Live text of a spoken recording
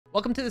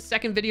Welcome to the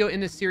second video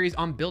in this series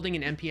on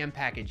building an NPM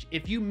package.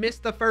 If you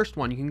missed the first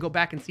one, you can go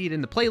back and see it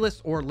in the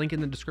playlist or link in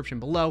the description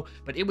below,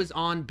 but it was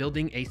on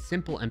building a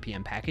simple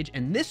NPM package.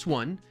 And this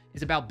one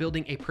is about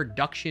building a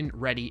production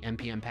ready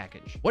NPM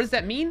package. What does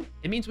that mean?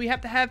 It means we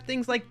have to have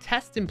things like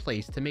tests in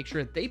place to make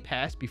sure that they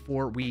pass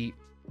before we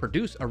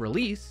produce a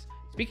release.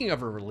 Speaking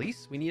of a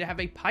release, we need to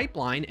have a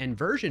pipeline and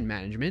version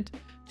management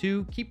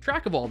to keep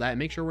track of all that and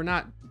make sure we're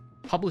not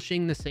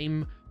publishing the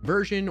same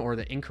version or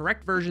the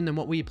incorrect version than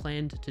what we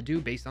planned to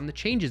do based on the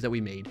changes that we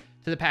made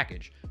to the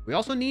package. We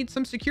also need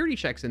some security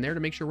checks in there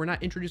to make sure we're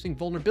not introducing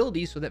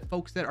vulnerabilities so that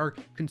folks that are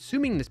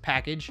consuming this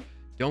package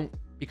don't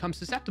become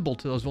susceptible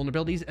to those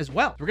vulnerabilities as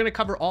well. We're going to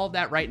cover all of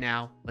that right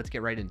now. Let's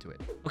get right into it.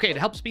 Okay, to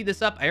help speed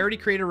this up, I already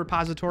created a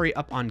repository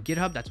up on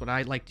GitHub. That's what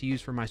I like to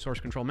use for my source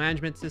control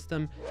management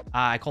system.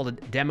 I called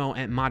it demo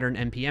and modern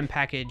NPM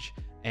package,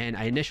 and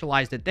I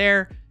initialized it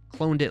there,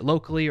 cloned it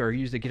locally or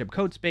used a GitHub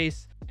code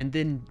space, and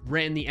then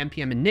ran the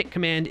npm init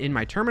command in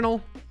my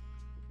terminal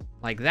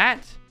like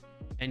that,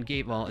 and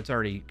gave, well, it's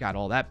already got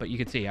all that, but you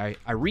can see I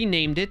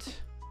renamed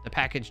it, the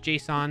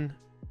package.json.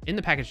 In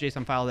the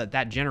package.json file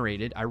that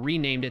generated, I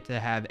renamed it to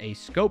have a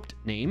scoped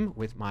name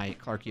with my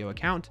Clarkio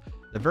account,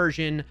 the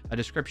version, a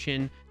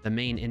description, the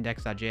main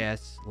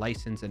index.js,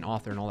 license, and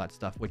author, and all that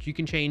stuff, which you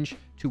can change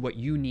to what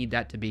you need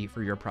that to be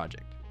for your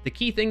project. The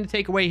key thing to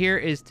take away here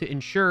is to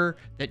ensure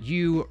that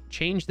you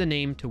change the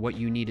name to what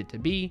you need it to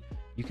be.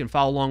 You can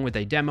follow along with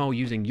a demo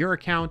using your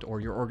account or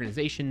your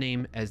organization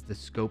name as the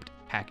scoped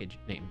package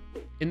name.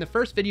 In the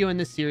first video in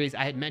this series,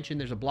 I had mentioned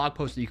there's a blog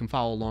post that you can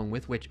follow along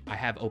with, which I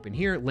have open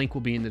here. Link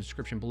will be in the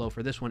description below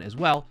for this one as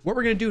well. What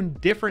we're going to do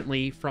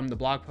differently from the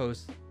blog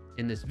post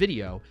in this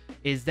video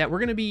is that we're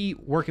going to be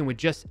working with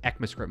just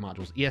ECMAScript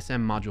modules,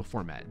 ESM module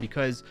format,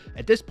 because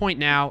at this point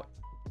now,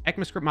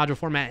 ECMAScript module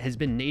format has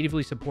been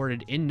natively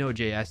supported in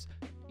Node.js,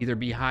 either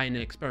behind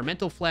an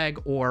experimental flag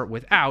or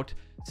without,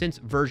 since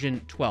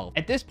version 12.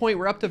 At this point,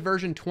 we're up to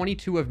version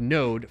 22 of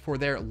Node for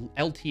their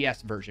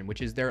LTS version,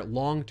 which is their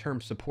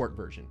long-term support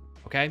version.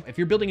 Okay, if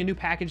you're building a new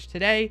package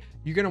today,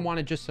 you're going to want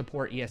to just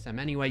support ESM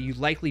anyway. You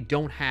likely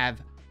don't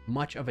have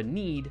much of a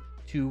need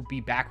to be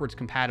backwards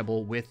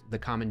compatible with the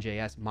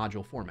CommonJS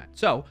module format.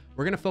 So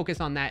we're going to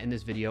focus on that in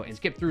this video and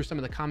skip through some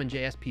of the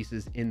CommonJS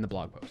pieces in the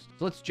blog post.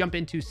 So let's jump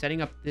into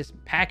setting up this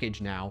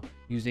package now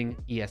using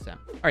ESM.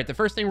 All right, the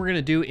first thing we're going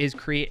to do is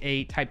create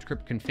a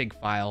TypeScript config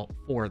file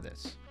for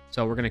this.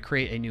 So we're going to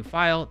create a new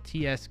file,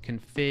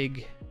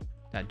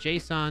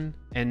 tsconfig.json.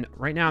 And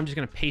right now I'm just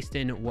going to paste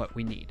in what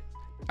we need.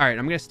 All right,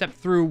 I'm going to step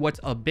through what's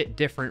a bit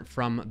different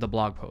from the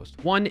blog post.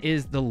 One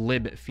is the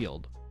lib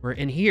field, where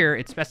in here,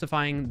 it's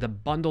specifying the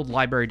bundled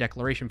library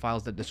declaration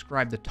files that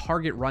describe the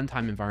target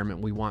runtime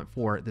environment we want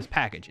for this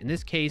package. In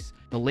this case,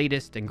 the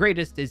latest and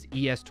greatest is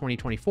ES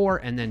 2024,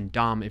 and then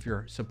DOM if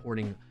you're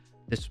supporting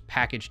this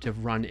package to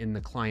run in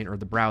the client or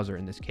the browser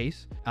in this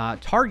case.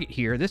 Target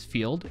here, this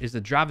field, is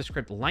the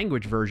JavaScript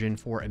language version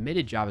for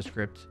emitted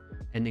JavaScript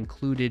and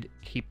included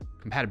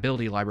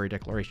compatibility library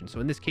declaration. So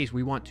in this case,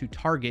 we want to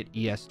target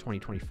ES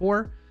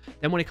 2024.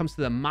 Then when it comes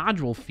to the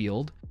module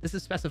field, this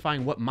is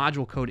specifying what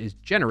module code is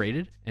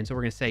generated. And so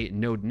we're going to say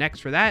node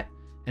next for that.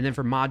 And then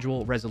for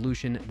module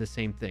resolution, the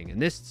same thing.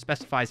 And this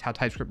specifies how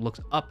TypeScript looks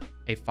up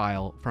a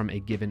file from a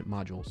given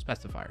module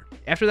specifier.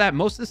 After that,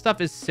 most of the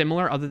stuff is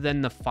similar other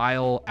than the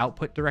file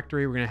output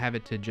directory. We're going to have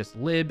it to just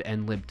lib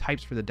and lib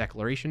types for the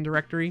declaration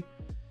directory.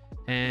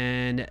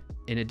 And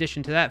in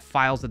addition to that,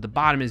 files at the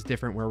bottom is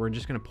different, where we're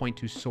just going to point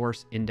to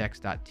source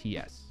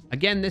index.test.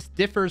 Again, this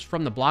differs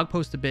from the blog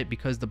post a bit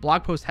because the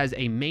blog post has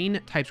a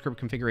main TypeScript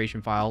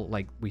configuration file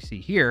like we see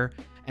here.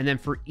 And then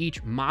for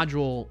each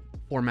module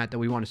format that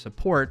we want to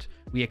support,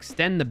 we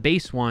extend the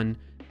base one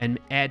and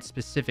add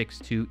specifics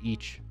to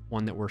each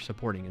one that we're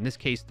supporting. In this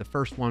case, the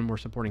first one we're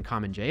supporting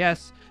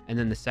CommonJS, and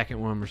then the second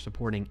one we're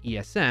supporting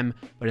ESM.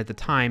 But at the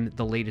time,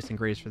 the latest and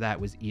greatest for that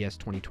was ES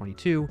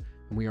 2022,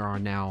 and we are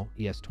on now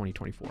ES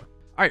 2024.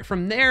 All right,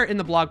 from there in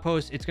the blog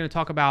post, it's going to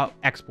talk about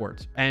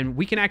exports. And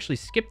we can actually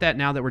skip that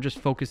now that we're just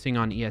focusing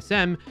on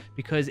ESM,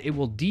 because it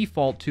will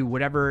default to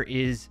whatever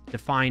is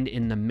defined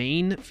in the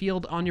main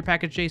field on your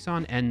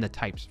package.json and the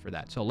types for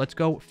that. So let's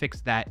go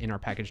fix that in our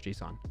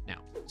package.json now.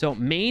 So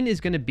main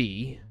is going to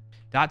be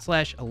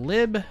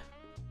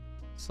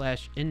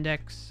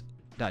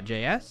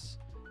 /lib/index.js.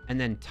 And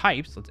then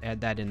types, let's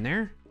add that in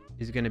there,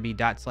 is going to be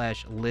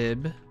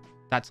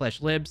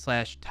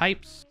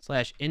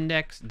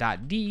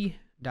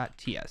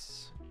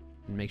 ./lib/types/index.d.ts,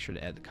 and make sure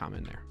to add the comma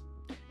in there.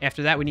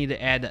 After that, we need to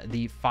add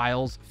the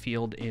files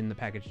field in the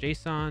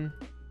package.json.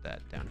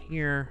 That down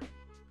here,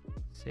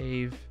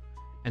 save,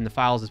 and the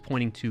files is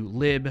pointing to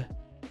lib,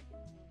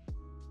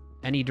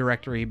 any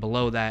directory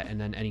below that,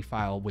 and then any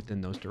file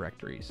within those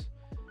directories.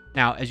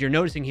 Now, as you're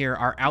noticing here,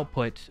 our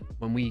output,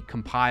 when we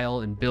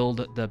compile and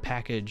build the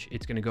package,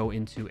 it's going to go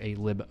into a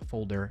lib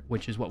folder,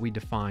 which is what we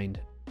defined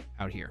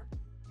out here,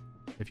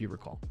 if you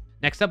recall.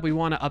 Next up, we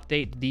want to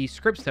update the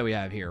scripts that we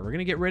have here. We're going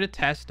to get rid of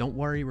tests. Don't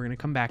worry, we're going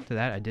to come back to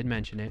that. I did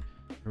mention it.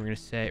 We're going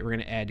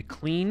to add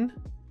clean,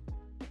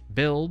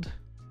 build,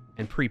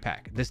 and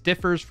prepack. This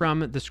differs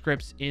from the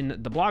scripts in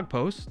the blog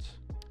post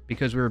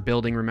because we were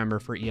building, remember,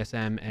 for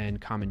ESM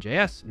and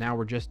common.js. Now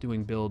we're just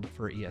doing build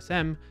for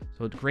ESM.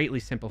 So it greatly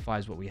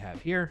simplifies what we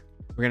have here.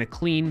 We're going to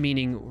clean,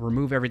 meaning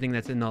remove everything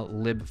that's in the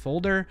lib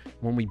folder.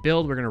 When we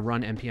build, we're going to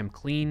run npm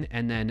clean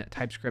and then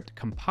TypeScript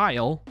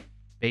compile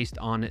based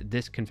on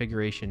this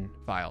configuration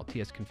file,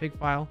 tsconfig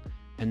file.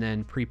 And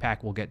then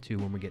prepack we'll get to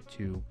when we get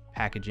to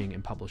packaging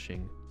and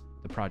publishing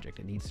the project.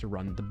 It needs to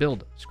run the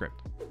build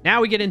script. Now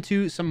we get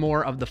into some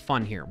more of the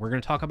fun here. We're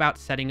going to talk about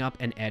setting up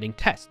and adding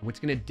tests. What's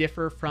going to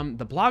differ from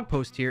the blog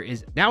post here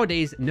is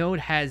nowadays Node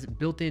has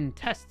built-in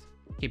test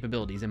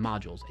capabilities and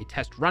modules, a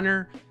test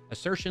runner,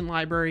 assertion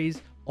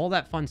libraries, all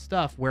that fun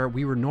stuff where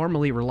we were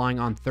normally relying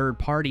on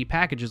third-party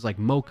packages like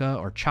Mocha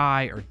or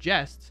Chai or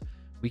Jest.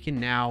 We can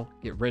now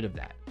get rid of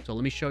that. So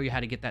let me show you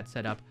how to get that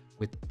set up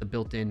with the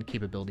built-in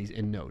capabilities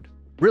in Node.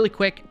 Really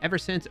quick, ever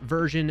since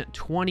version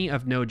 20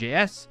 of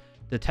Node.js,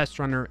 the test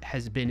runner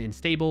has been in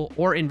stable,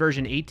 or in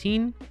version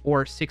 18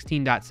 or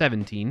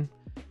 16.17,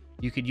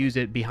 you could use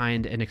it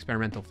behind an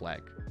experimental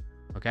flag.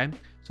 Okay.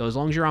 So as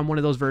long as you're on one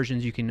of those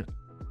versions, you can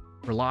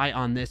rely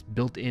on this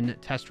built-in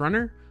test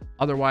runner.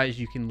 Otherwise,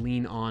 you can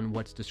lean on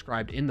what's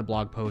described in the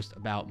blog post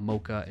about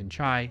Mocha and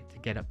Chai to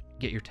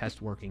get your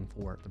test working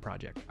for the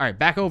project. All right,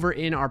 back over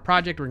in our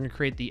project, we're going to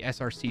create the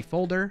src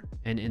folder.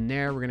 And in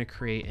there, we're going to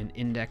create an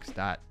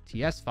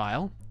index.tst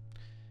file.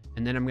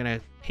 And then I'm going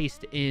to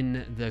paste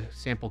in the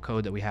sample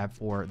code that we have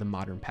for the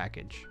modern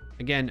package.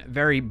 Again,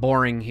 very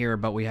boring here,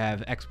 but we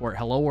have export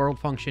hello world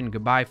function,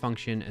 goodbye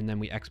function, and then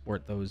we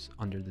export those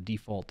under the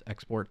default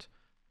export,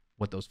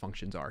 what those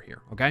functions are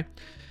here. Okay.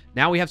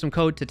 Now we have some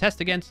code to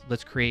test against.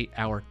 Let's create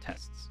our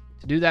tests.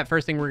 To do that,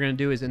 first thing we're going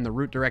to do is in the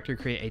root directory,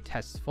 create a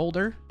tests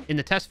folder. In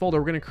the test folder,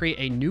 we're going to create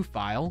a new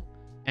file.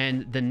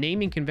 And the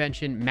naming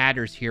convention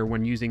matters here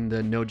when using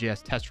the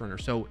Node.js test runner.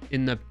 So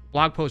in the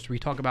blog post, we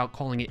talk about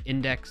calling it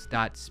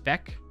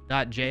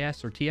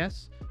index.spec.js or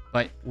TS.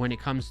 But when it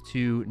comes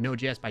to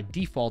Node.js, by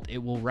default, it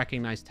will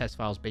recognize test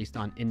files based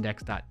on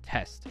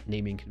index.test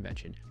naming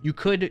convention. You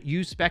could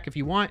use spec if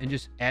you want and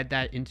just add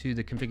that into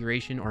the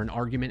configuration or an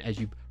argument as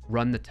you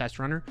run the test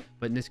runner.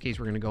 But in this case,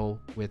 we're going to go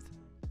with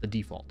the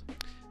default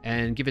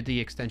and give it the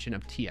extension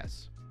of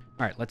TS.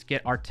 All right, let's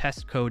get our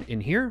test code in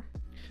here.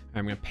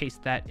 I'm going to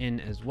paste that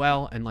in as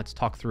well, and let's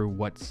talk through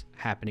what's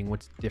happening,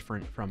 what's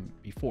different from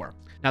before.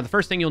 Now, the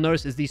first thing you'll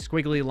notice is these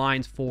squiggly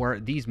lines for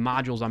these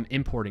modules I'm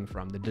importing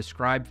from, the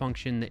describe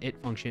function, the it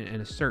function,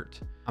 and assert.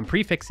 I'm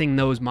prefixing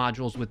those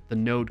modules with the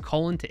node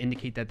colon to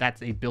indicate that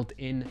that's a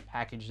built-in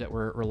package that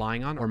we're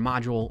relying on, or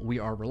module we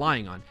are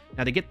relying on.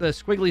 Now, to get the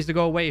squigglies to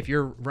go away, if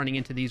you're running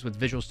into these with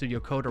Visual Studio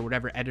Code or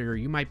whatever editor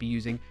you might be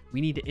using, we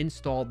need to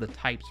install the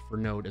types for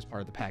Node as part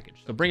of the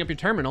package. So bring up your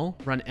terminal,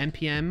 run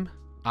npm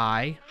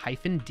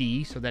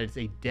I-D so that it's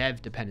a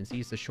dev dependency.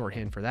 It's the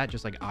shorthand for that,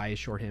 just like I is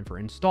shorthand for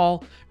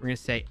install. We're going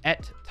to say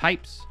et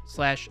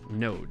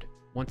types/node.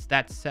 Once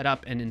that's set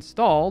up and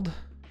installed,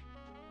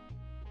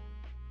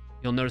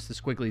 you'll notice the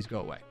squigglies go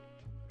away.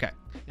 Okay,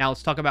 now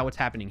let's talk about what's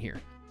happening here.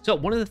 So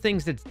one of the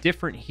things that's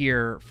different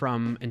here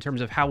from in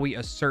terms of how we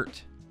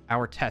assert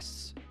our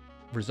tests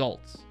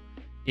results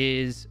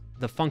is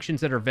the functions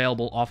that are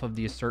available off of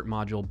the assert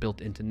module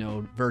built into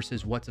Node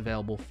versus what's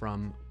available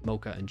from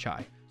Mocha and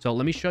Chai. So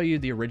let me show you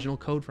the original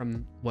code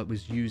from what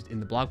was used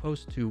in the blog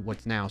post to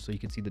what's now so you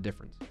can see the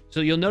difference. So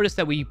you'll notice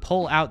that we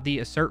pull out the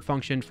assert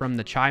function from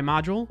the Chai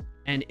module,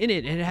 and in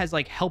it, it has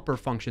like helper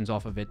functions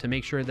off of it to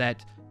make sure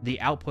that the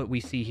output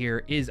we see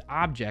here is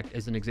object,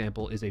 as an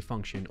example, is a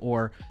function,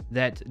 or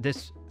that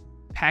this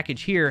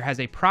package here has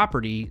a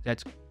property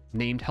that's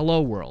named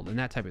hello world and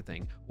that type of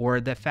thing, or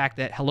the fact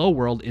that hello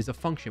world is a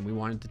function. We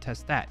wanted to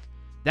test that.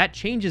 That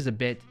changes a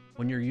bit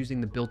when you're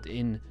using the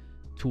built-in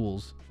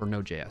tools for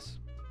Node.js.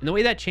 And the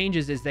way that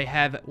changes is they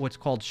have what's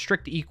called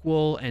strict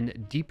equal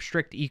and deep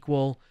strict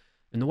equal.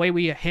 And the way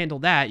we handle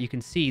that, you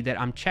can see that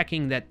I'm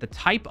checking that the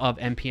type of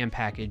npm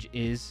package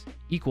is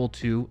equal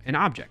to an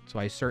object. So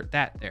I assert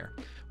that there.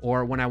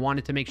 Or when I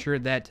wanted to make sure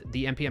that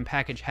the npm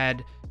package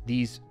had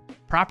these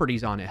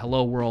properties on it,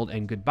 hello world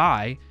and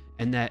goodbye,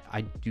 and that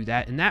I do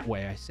that in that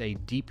way. I say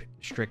deep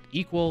strict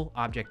equal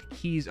object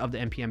keys of the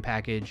npm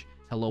package,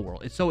 hello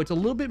world. So it's a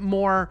little bit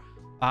more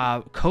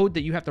code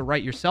that you have to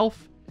write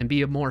yourself and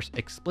be more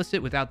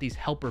explicit without these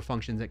helper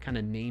functions that kind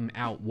of name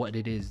out what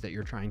it is that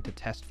you're trying to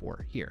test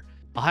for here.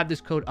 I'll have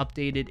this code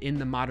updated in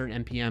the modern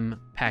npm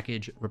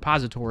package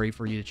repository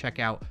for you to check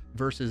out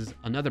versus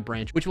another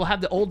branch, which will have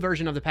the old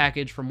version of the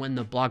package from when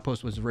the blog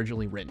post was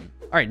originally written.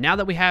 All right, now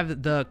that we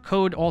have the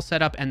code all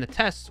set up and the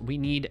tests, we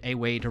need a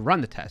way to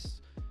run the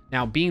tests.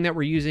 Now, being that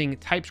we're using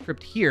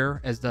TypeScript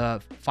here as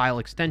the file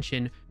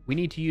extension, we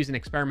need to use an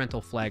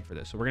experimental flag for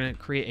this. So we're going to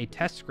create a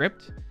test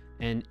script.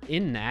 And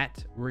in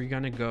that, we're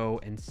going to go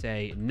and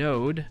say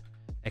node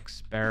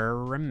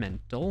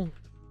experimental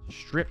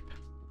strip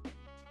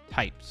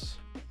types,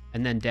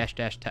 and then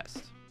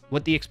 --test.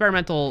 What the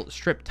experimental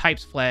strip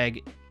types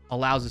flag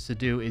allows us to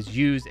do is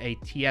use a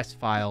TS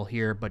file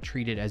here, but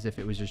treat it as if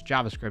it was just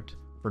JavaScript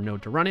for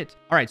Node to run it.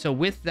 All right, so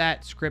with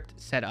that script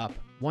set up,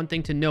 One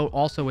thing to note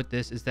also with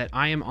this is that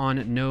I am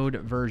on node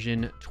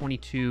version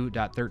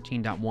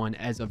 22.13.1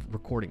 as of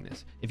recording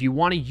this. If you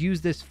want to use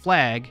this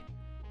flag,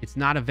 it's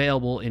not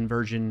available in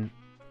version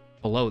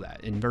below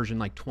that, in version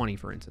like 20,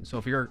 for instance. So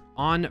if you're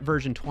on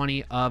version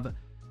 20 of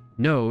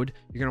Node,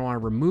 you're going to want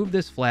to remove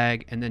this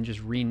flag and then just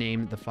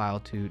rename the file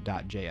to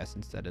 .js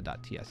instead of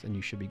 .ts, and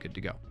you should be good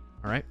to go.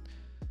 All right.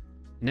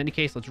 In any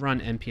case, let's run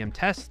npm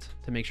test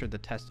to make sure the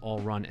tests all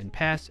run and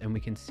pass, and we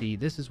can see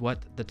this is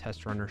what the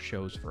test runner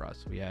shows for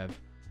us. We have,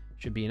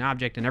 should be an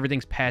object and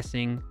everything's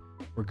passing.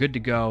 We're good to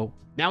go.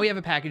 Now we have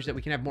a package that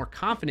we can have more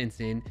confidence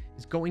in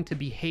is going to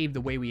behave the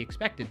way we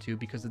expect it to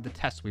because of the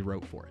tests we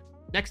wrote for it.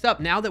 Next up,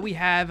 now that we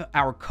have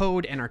our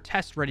code and our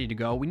tests ready to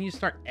go, we need to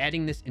start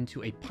adding this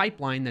into a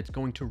pipeline that's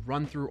going to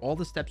run through all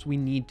the steps we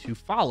need to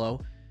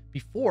follow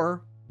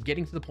before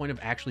getting to the point of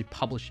actually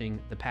publishing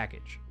the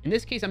package. In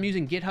this case, I'm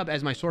using GitHub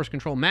as my source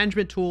control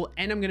management tool,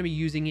 and I'm going to be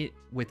using it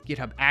with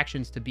GitHub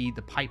Actions to be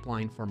the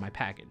pipeline for my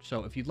package.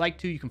 So if you'd like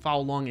to, you can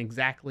follow along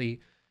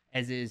exactly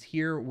as is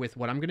here with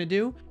what I'm going to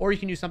do, or you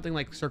can use something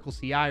like Circle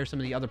CI or some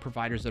of the other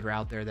providers that are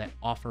out there that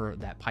offer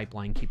that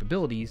pipeline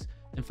capabilities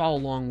and follow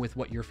along with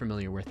what you're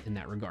familiar with in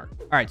that regard.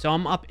 All right, so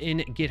I'm up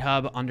in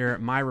GitHub under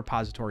my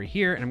repository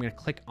here, and I'm going to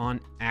click on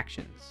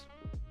Actions.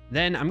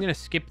 Then I'm going to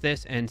skip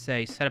this and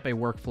say set up a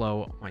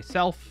workflow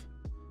myself.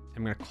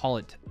 I'm going to call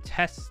it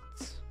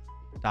tests.yml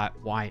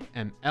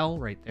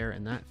right there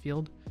in that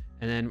field.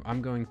 And then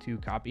I'm going to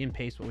copy and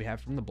paste what we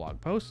have from the blog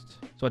post.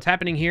 So what's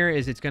happening here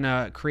is it's going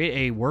to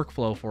create a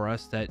workflow for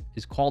us that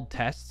is called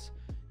tests.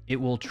 It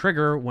will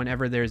trigger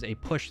whenever there's a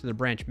push to the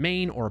branch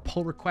main or a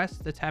pull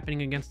request that's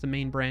happening against the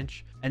main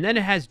branch. And then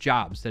it has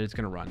jobs that it's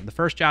going to run. The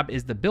first job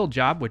is the build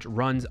job, which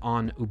runs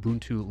on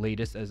Ubuntu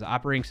latest as the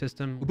operating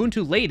system.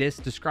 Ubuntu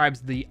latest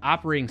describes the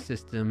operating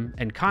system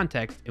and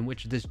context in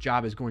which this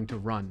job is going to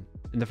run.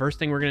 And the first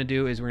thing we're going to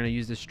do is we're going to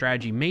use this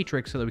strategy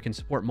matrix so that we can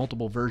support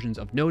multiple versions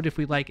of Node if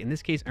we like. In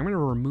this case, I'm going to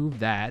remove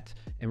that,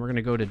 and we're going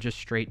to go to just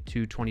straight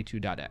to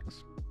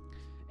 22.x.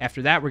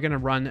 After that, we're going to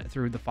run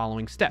through the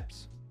following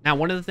steps. Now,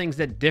 one of the things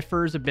that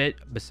differs a bit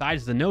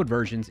besides the Node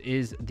versions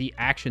is the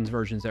Actions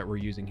versions that we're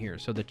using here.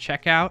 So the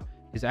checkout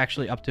is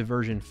actually up to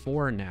version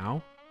 4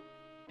 now,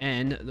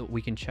 and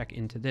we can check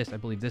into this. I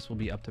believe this will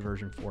be up to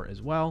version 4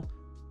 as well.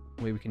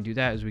 The way we can do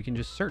that is we can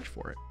just search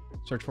for it.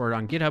 Search for it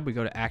on GitHub. We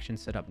go to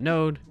Actions Setup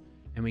Node,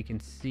 and we can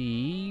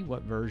see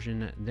what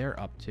version they're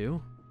up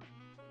to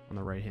on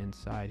the right-hand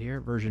side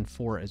here, version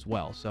 4 as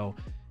well. So,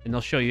 and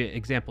they'll show you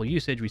example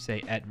usage. We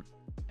say at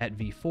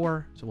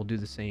v4, so we'll do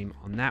the same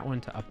on that one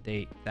to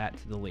update that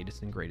to the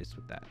latest and greatest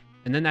with that.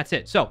 And then that's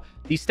it. So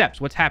these steps,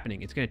 what's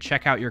happening? It's going to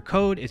check out your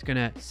code. It's going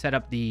to set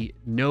up the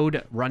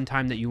Node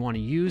runtime that you want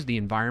to use, the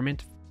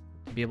environment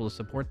to be able to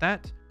support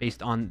that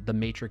based on the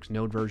matrix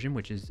Node version,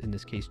 which is in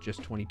this case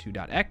just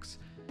 22.x.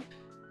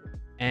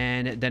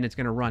 And then it's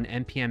going to run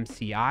npm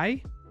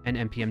CI and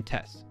npm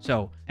test.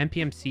 So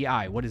npm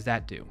CI, what does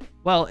that do?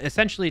 Well,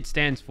 essentially it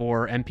stands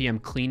for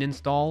npm clean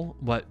install,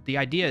 but the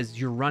idea is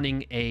you're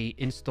running a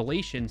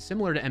installation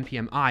similar to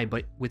npm I,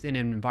 but within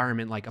an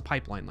environment like a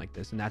pipeline like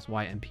this, and that's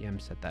why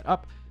npm set that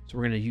up. So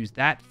we're going to use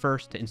that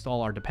first to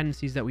install our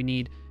dependencies that we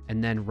need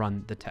and then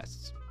run the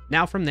tests.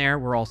 Now from there,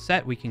 we're all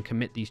set. We can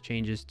commit these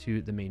changes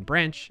to the main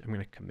branch. I'm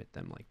going to commit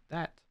them like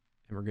that,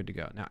 and we're good to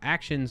go. Now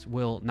Actions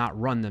will not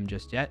run them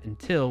just yet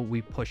until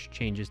we push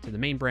changes to the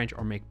main branch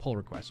or make pull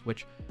requests,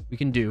 which we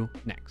can do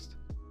next.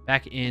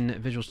 Back in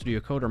Visual Studio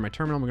Code or my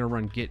terminal, I'm going to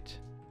run git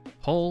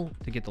pull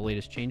to get the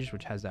latest changes,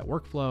 which has that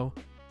workflow.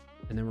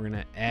 And then we're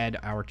going to add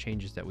our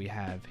changes that we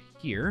have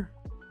here,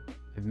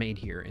 I've made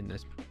here in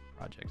this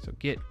project. So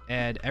git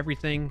add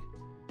everything,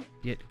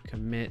 git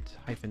commit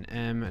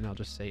 -m, and I'll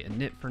just say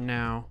init for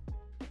now.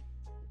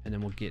 And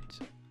then we'll git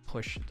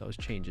push those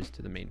changes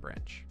to the main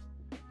branch.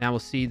 Now we'll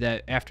see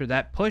that after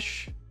that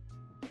push,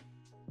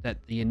 that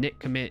the init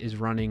commit is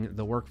running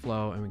the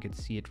workflow, and we can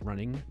see it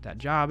running that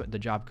job, the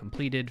job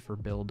completed for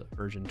build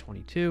version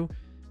 22.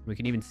 We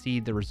can even see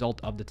the result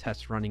of the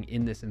tests running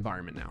in this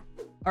environment now.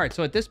 All right,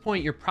 so at this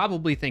point, you're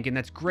probably thinking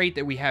that's great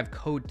that we have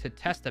code to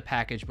test the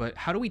package, but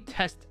how do we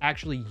test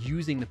actually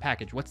using the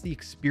package? What's the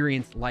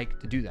experience like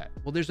to do that?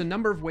 Well, there's a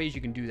number of ways you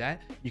can do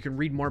that. You can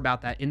read more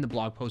about that in the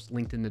blog post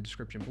linked in the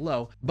description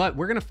below, but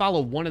we're gonna follow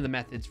one of the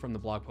methods from the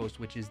blog post,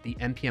 which is the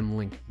npm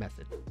link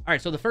method. All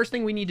right, so the first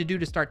thing we need to do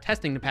to start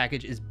testing the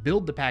package is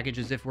build the package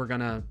as if we're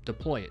gonna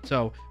deploy it.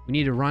 So we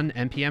need to run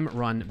npm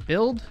run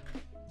build,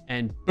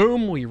 and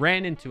boom, we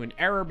ran into an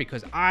error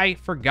because I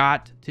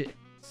forgot to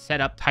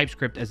set up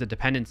TypeScript as a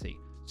dependency.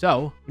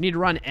 So we need to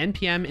run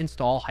npm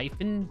install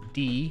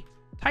 -d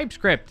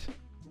TypeScript.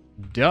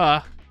 Duh.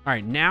 All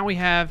right, now we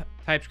have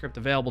TypeScript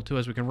available to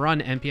us. We can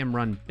run npm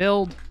run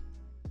build,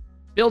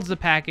 builds the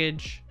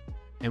package,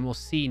 and we'll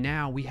see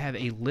now we have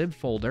a lib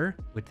folder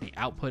with the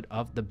output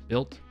of the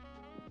built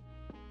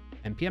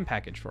npm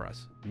package for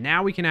us.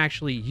 Now we can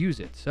actually use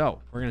it.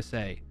 So we're going to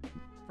say,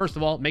 first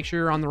of all, make sure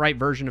you're on the right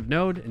version of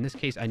Node. In this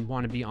case, I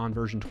want to be on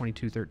version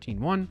 22.13.1.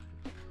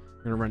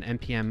 We're going to run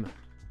npm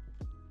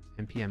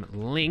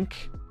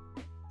link.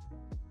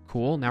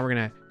 Cool. Now we're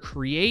going to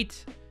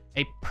create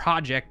a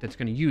project that's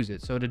going to use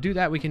it. So to do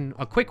that,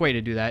 a quick way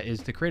to do that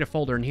is to create a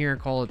folder in here,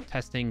 call it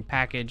testing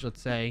package,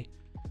 let's say.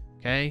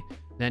 Okay.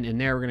 Then in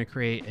there, we're going to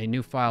create a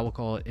new file. We'll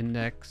call it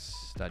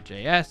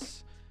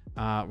index.js.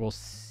 We'll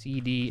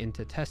cd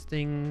into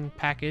testing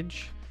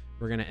package.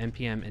 We're going to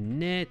npm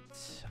init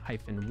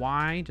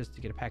 -y just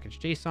to get a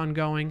package.json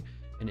going.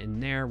 And in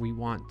there, we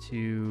want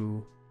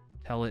to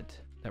tell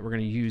it that we're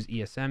going to use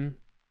ESM.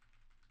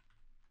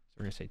 So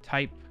we're going to say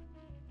type,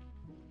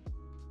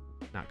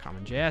 not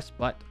common.js,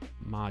 but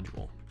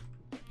module.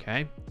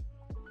 Okay.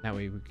 That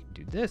way we can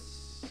do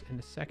this in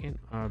a second.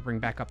 Bring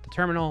back up the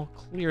terminal,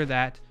 clear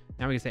that.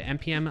 Now we can say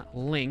npm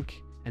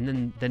link, and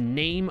then the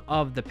name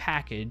of the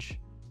package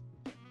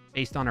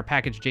based on our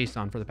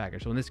package.json for the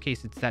package. So in this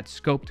case, it's that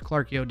scoped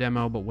Clarkio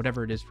demo, but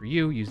whatever it is for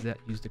you, use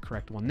the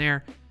correct one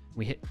there.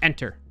 We hit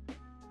enter.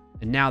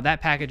 And now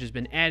that package has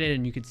been added,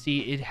 and you can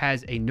see it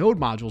has a node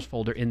modules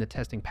folder in the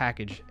testing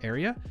package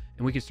area,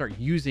 and we can start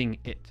using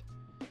it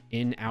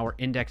in our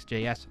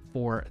index.js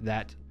for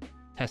that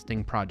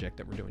testing project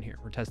that we're doing here.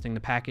 We're testing the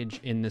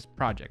package in this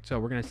project. So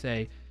we're going to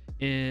say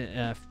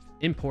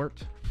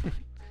import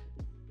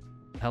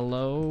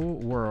hello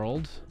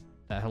world,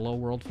 that hello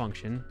world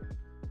function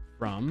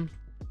from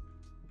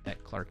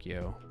that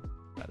Clarkio,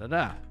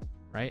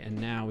 right? And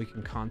now we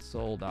can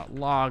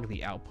console.log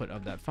the output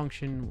of that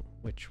function,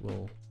 which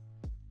will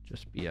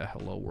just be a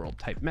hello world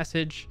type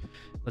message.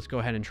 Let's go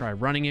ahead and try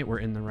running it. We're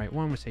in the right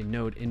one. We say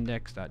node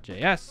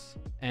index.js,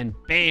 and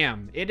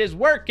bam, it is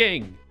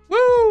working.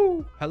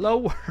 Woo! Hello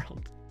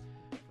world.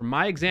 For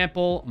my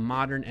example,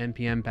 modern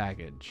npm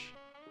package.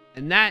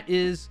 And that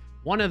is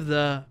one of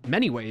the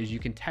many ways you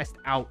can test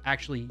out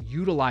actually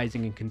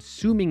utilizing and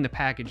consuming the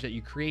package that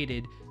you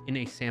created in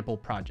a sample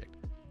project.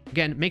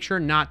 Again, make sure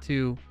not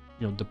to,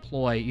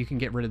 deploy. You can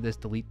get rid of this,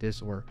 delete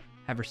this, or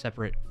have a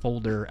separate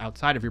folder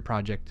outside of your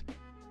project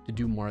to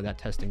do more of that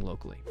testing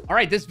locally. All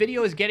right, this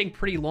video is getting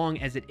pretty long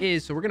as it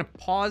is, so we're gonna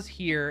pause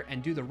here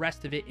and do the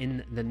rest of it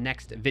in the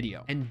next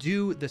video and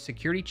do the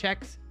security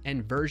checks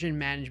and version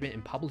management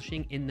and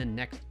publishing in the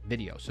next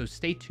video. So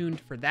stay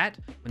tuned for that.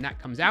 When that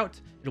comes out,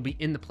 it'll be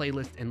in the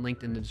playlist and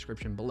linked in the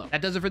description below.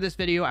 That does it for this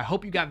video. I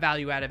hope you got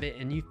value out of it.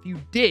 And if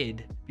you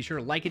did, be sure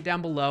to like it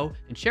down below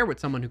and share with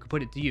someone who could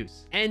put it to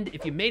use. And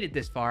if you made it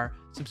this far,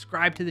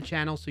 subscribe to the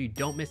channel so you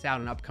don't miss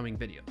out on upcoming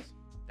videos.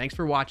 Thanks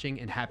for watching,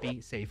 and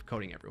happy, safe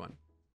coding, everyone.